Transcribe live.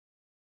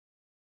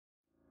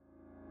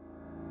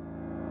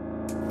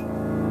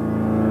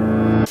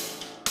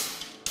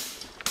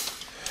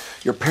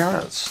Your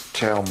parents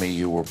tell me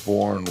you were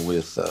born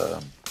with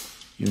a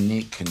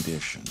unique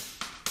condition.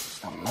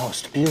 The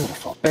most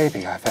beautiful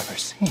baby I've ever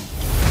seen.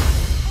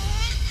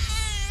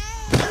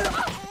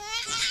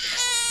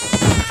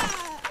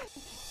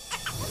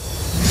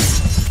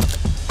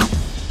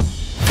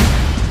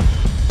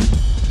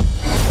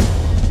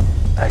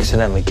 I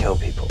accidentally kill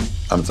people.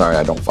 I'm sorry,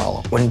 I don't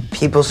follow. When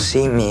people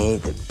see me,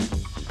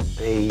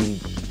 they...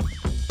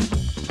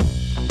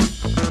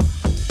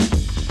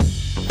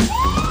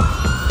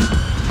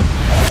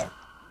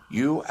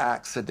 You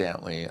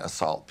accidentally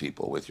assault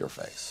people with your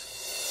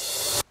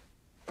face.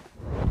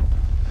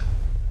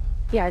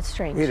 Yeah, it's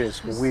strange. It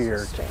is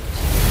weird. Strange.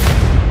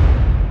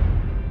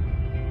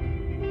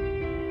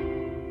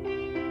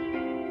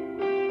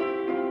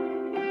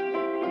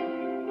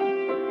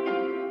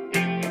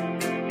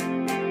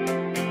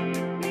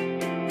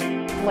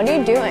 What are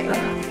you doing?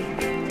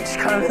 Just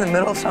kind of in the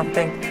middle of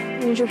something.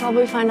 You should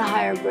probably find a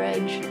higher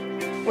bridge.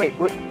 Wait,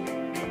 what?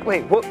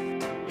 Wait, what?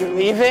 You're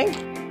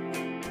leaving?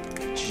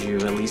 Did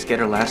you at least get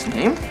her last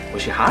name?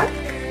 Was she hot?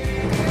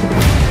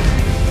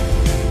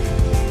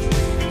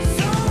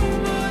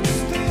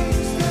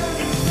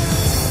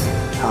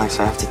 Alex,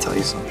 I have to tell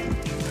you something.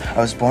 I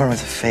was born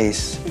with a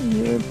face.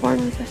 You were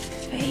born with a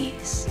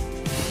face.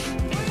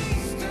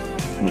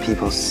 When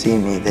people see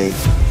me, they...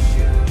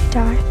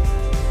 Die.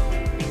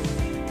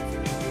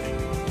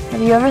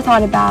 Have you ever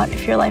thought about,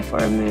 if your life were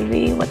a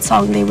movie, what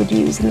song they would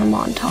use in the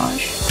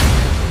montage?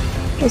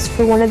 It's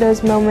for one of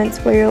those moments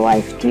where your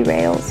life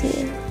derails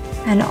you,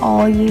 and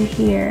all you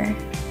hear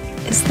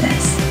is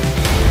this.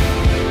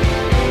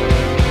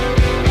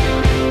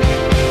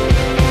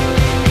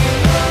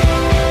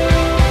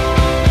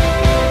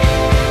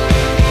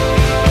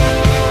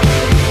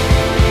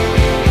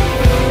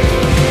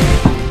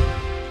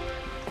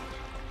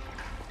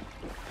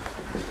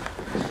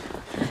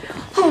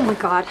 Oh my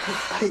God.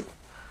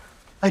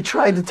 I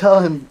tried to tell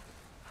him.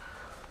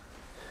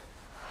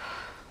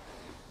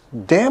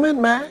 Damn it,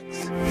 Max.